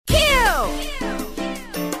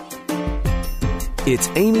It's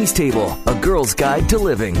Amy's Table, a girl's guide to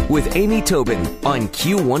living with Amy Tobin on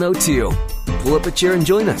Q102. Pull up a chair and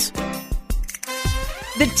join us.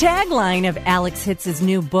 The tagline of Alex Hitz's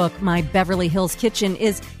new book, My Beverly Hills Kitchen,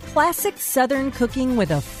 is classic Southern cooking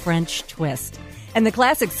with a French twist. And the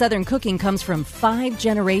classic Southern cooking comes from 5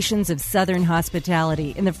 generations of Southern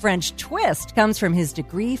hospitality, and the French twist comes from his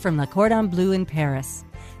degree from Le Cordon Bleu in Paris.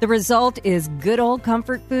 The result is good old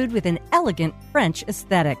comfort food with an elegant French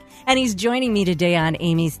aesthetic. And he's joining me today on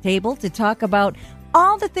Amy's Table to talk about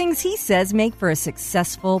all the things he says make for a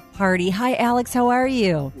successful party. Hi, Alex. How are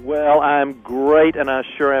you? Well, I'm great, and I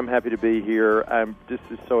sure am happy to be here. This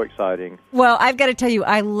is so exciting. Well, I've got to tell you,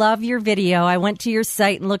 I love your video. I went to your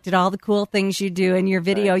site and looked at all the cool things you do in your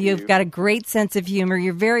video. You've got a great sense of humor.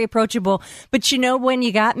 You're very approachable. But you know when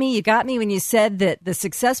you got me? You got me when you said that the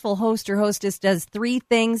successful host or hostess does 3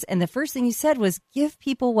 things, and the first thing you said was give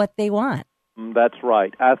people what they want. That's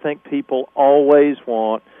right. I think people always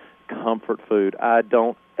want comfort food. I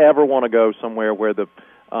don't ever want to go somewhere where the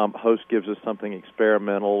host gives us something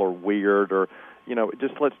experimental or weird or,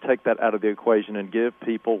 just let's take that out of the equation and give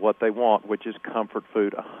people what they want, which is comfort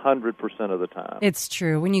food 100% of the time. It's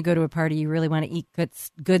true. When you go to a party, you really want to eat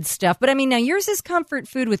good stuff. But I mean, now yours is comfort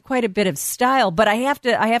food with quite a bit of style. But I have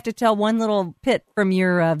to tell one little bit from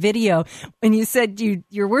your video. When you said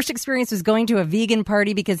your worst experience was going to a vegan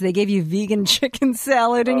party because they gave you vegan chicken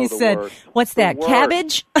salad, and you said, worst. "What's that? Worst.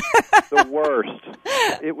 Cabbage?" The worst.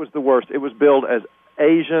 It was the worst. It was billed as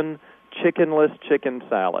Asian chickenless chicken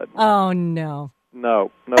salad. Oh, no.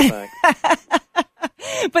 No thanks.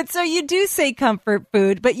 But so you do say comfort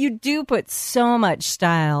food, but you do put so much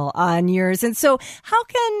style on yours. And so how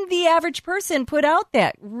can the average person put out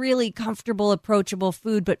that really comfortable, approachable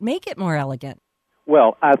food, but make it more elegant?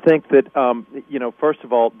 Well, I think that, first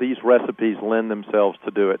of all, these recipes lend themselves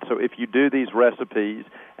to do it. So if you do these recipes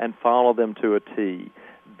and follow them to a T,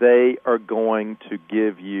 they are going to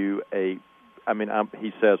give you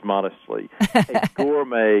he says modestly, a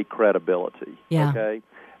gourmet credibility. Yeah. Okay?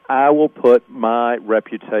 I will put my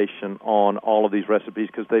reputation on all of these recipes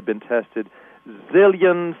because they've been tested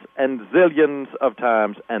zillions and zillions of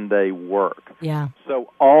times, and they work. Yeah. So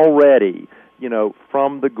already,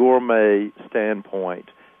 from the gourmet standpoint,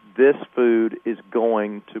 this food is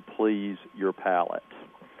going to please your palate.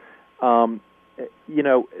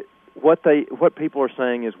 What people are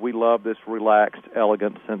saying is we love this relaxed,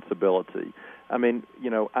 elegant sensibility.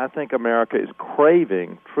 I think America is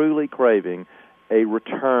truly craving, a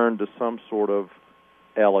return to some sort of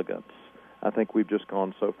elegance. I think we've just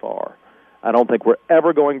gone so far. I don't think we're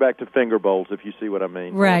ever going back to finger bowls, if you see what I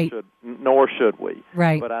mean. Right. Nor should we.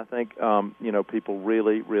 Right. But I think, people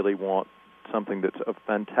really, really want something that's of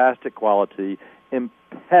fantastic quality,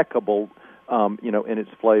 impeccable, in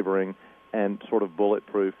its flavoring, and sort of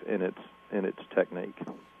bulletproof in its technique.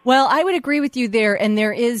 Well, I would agree with you there. And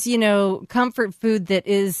there is, comfort food that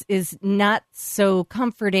is not so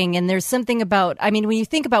comforting. And there's something about, when you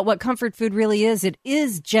think about what comfort food really is, it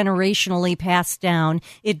is generationally passed down.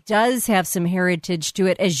 It does have some heritage to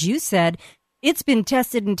it. As you said, it's been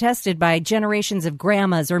tested and tested by generations of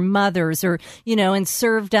grandmas or mothers or, and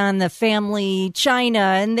served on the family china.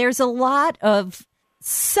 And there's a lot of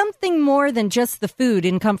something more than just the food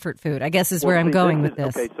in comfort food, I guess is where I'm going with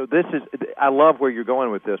this. Okay, so I love where you're going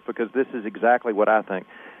with this because this is exactly what I think.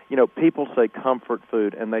 People say comfort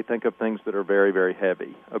food and they think of things that are very, very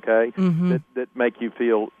heavy, okay? Mm-hmm. That make you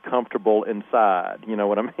feel comfortable inside, you know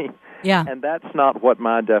what I mean? Yeah. And that's not what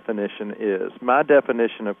my definition is. My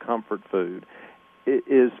definition of comfort food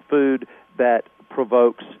is food that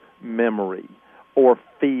provokes memory or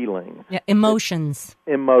feeling. Yeah, emotions.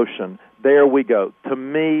 Emotion. There we go. To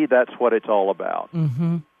me, that's what it's all about.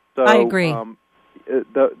 Mm-hmm. So, I agree.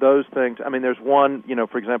 Those things, there's one,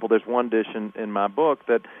 for example, there's one dish in my book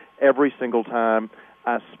that every single time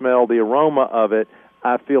I smell the aroma of it,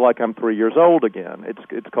 I feel like I'm 3 years old again.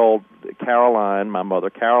 It's called my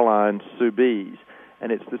mother Caroline's Soubise,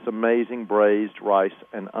 and it's this amazing braised rice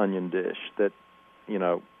and onion dish that,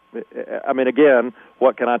 again,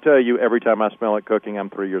 what can I tell you? Every time I smell it cooking, I'm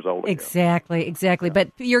 3 years old again. Exactly. Yeah. But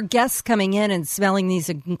your guests coming in and smelling these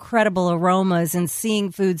incredible aromas and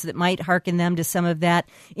seeing foods that might hearken them to some of that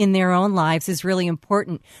in their own lives is really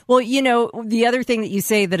important. Well, the other thing that you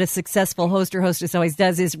say that a successful host or hostess always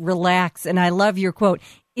does is relax. And I love your quote,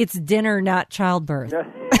 "It's dinner, not childbirth."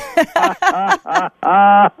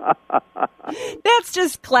 That's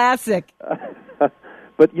just classic.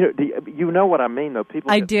 But you know what I mean, though.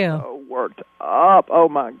 People get do. So worked up. Oh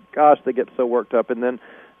my gosh, they get so worked up, and then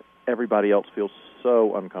everybody else feels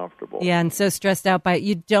so uncomfortable. Yeah, and so stressed out by it.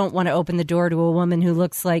 You don't want to open the door to a woman who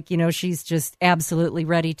looks like, she's just absolutely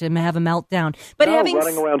ready to have a meltdown. But running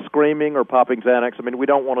around screaming or popping Xanax, I mean, we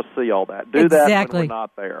don't want to see all that. Do that when we're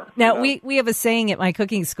not there. Now, we have a saying at my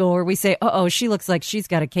cooking school where we say, uh-oh, she looks like she's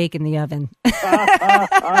got a cake in the oven.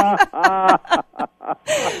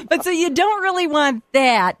 But so you don't really want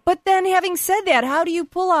that. But then having said that, how do you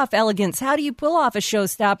pull off elegance? How do you pull off a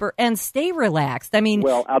showstopper and stay relaxed? I mean...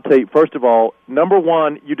 Well, I'll tell you, first of all, number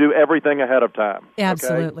one, you do everything ahead of time.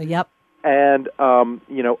 Absolutely, okay? Yep. And,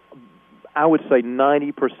 I would say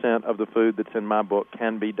 90% of the food that's in my book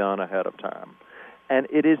can be done ahead of time. And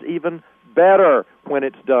it is even better when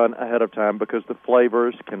it's done ahead of time because the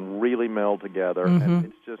flavors can really meld together. Mm-hmm. And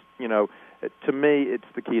it's just, to me, it's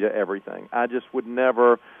the key to everything. I just would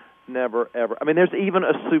never, ever. I mean, there's even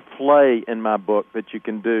a souffle in my book that you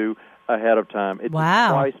can do ahead of time. It's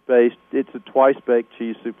It's a twice-baked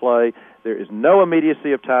cheese souffle. There is no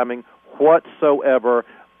immediacy of timing whatsoever.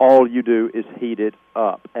 All you do is heat it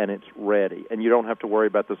up, and it's ready. And you don't have to worry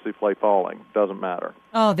about the souffle falling. Doesn't matter.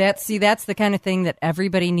 Oh, that's the kind of thing that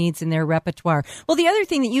everybody needs in their repertoire. Well, the other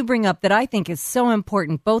thing that you bring up that I think is so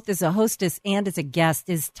important, both as a hostess and as a guest,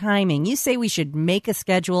 is timing. You say we should make a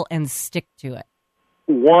schedule and stick to it.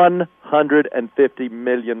 150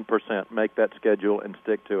 million% make that schedule and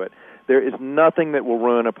stick to it. There is nothing that will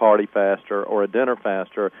ruin a party faster or a dinner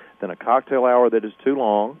faster than a cocktail hour that is too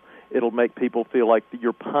long. It'll make people feel like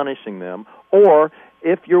you're punishing them. Or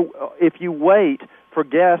if you wait for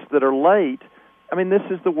guests that are late, I mean, this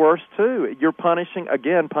is the worst too. You're punishing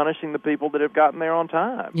the people that have gotten there on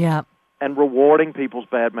time. Yeah. And rewarding people's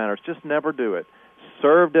bad manners. Just never do it.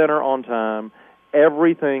 Serve dinner on time.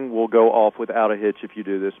 Everything will go off without a hitch if you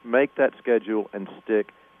do this. Make that schedule and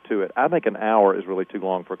stick to it. I think an hour is really too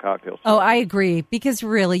long for cocktails. Oh, I agree, because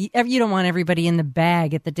really, you don't want everybody in the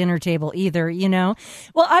bag at the dinner table either,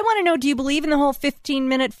 Well, I want to know, do you believe in the whole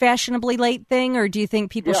 15-minute fashionably late thing, or do you think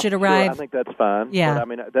people should arrive? Sure, I think that's fine. Yeah. But, I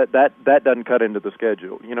mean, that doesn't cut into the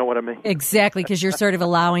schedule. You know what I mean? Exactly, because you're sort of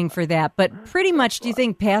allowing for that. But pretty much, do you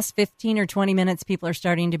think past 15 or 20 minutes, people are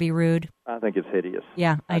starting to be rude? I think it's hideous.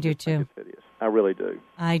 Yeah, I do too. Think it's hideous. I really do.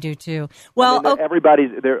 I do too. Well,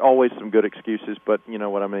 there are always some good excuses, but you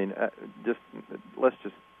know what I mean. Let's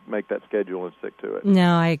just make that schedule and stick to it.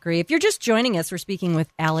 No, I agree. If you're just joining us, we're speaking with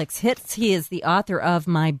Alex Hitz. He is the author of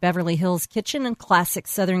My Beverly Hills Kitchen and Classic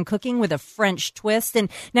Southern Cooking with a French Twist.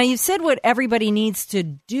 And now you've said what everybody needs to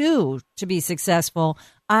do to be successful.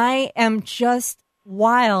 I am just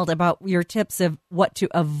wild about your tips of what to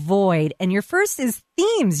avoid. And your first is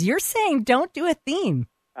themes. You're saying don't do a theme.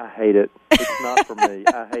 I hate it. It's not for me.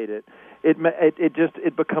 I hate it.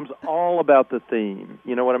 It becomes all about the theme.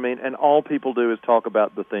 You know what I mean? And all people do is talk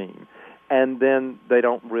about the theme. And then they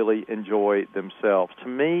don't really enjoy themselves. To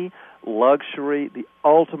me, luxury, the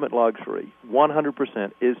ultimate luxury,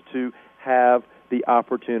 100%, is to have the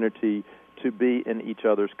opportunity to be in each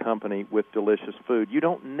other's company with delicious food. You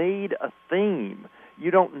don't need a theme.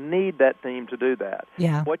 You don't need that theme to do that.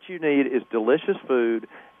 Yeah. What you need is delicious food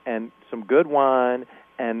and some good wine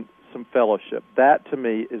and some fellowship. That, to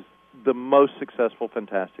me, is the most successful,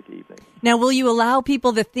 fantastic evening. Now, will you allow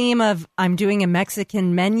people the theme of, I'm doing a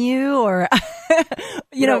Mexican menu, or,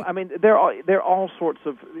 you know? I mean, there are all sorts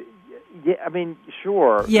of,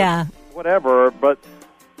 sure. Yeah. Whatever, but,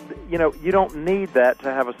 you don't need that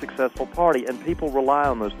to have a successful party, and people rely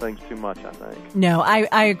on those things too much, I think. No,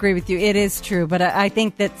 I agree with you. It is true, but I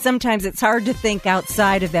think that sometimes it's hard to think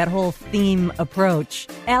outside of that whole theme approach.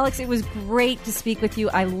 Alex, it was great to speak with you.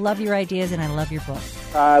 I love your ideas, and I love your book.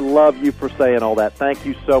 I love you for saying all that. Thank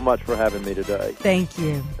you so much for having me today. Thank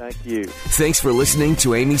you. Thank you. Thanks for listening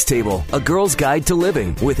to Amy's Table, A Girl's Guide to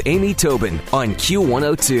Living with Amy Tobin on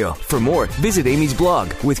Q102. For more, visit Amy's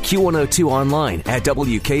blog with Q102 online at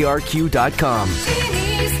WKRQ.com.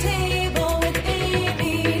 Amy's Table with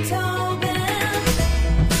Amy Tobin.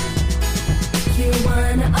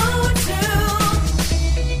 Q102.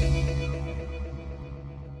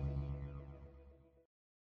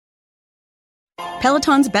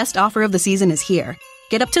 Peloton's best offer of the season is here.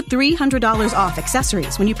 Get up to $300 off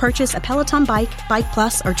accessories when you purchase a Peloton bike, Bike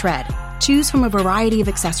Plus, or Tread. Choose from a variety of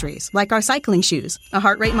accessories like our cycling shoes, a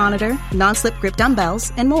heart rate monitor, non-slip grip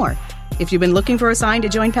dumbbells, and more. If you've been looking for a sign to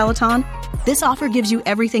join Peloton, this offer gives you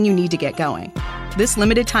everything you need to get going. This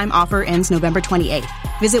limited time offer ends November 28th.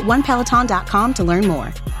 Visit onepeloton.com to learn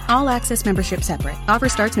more. All access membership separate. Offer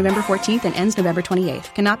starts November 14th and ends November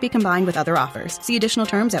 28th. Cannot be combined with other offers. See additional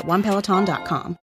terms at onepeloton.com.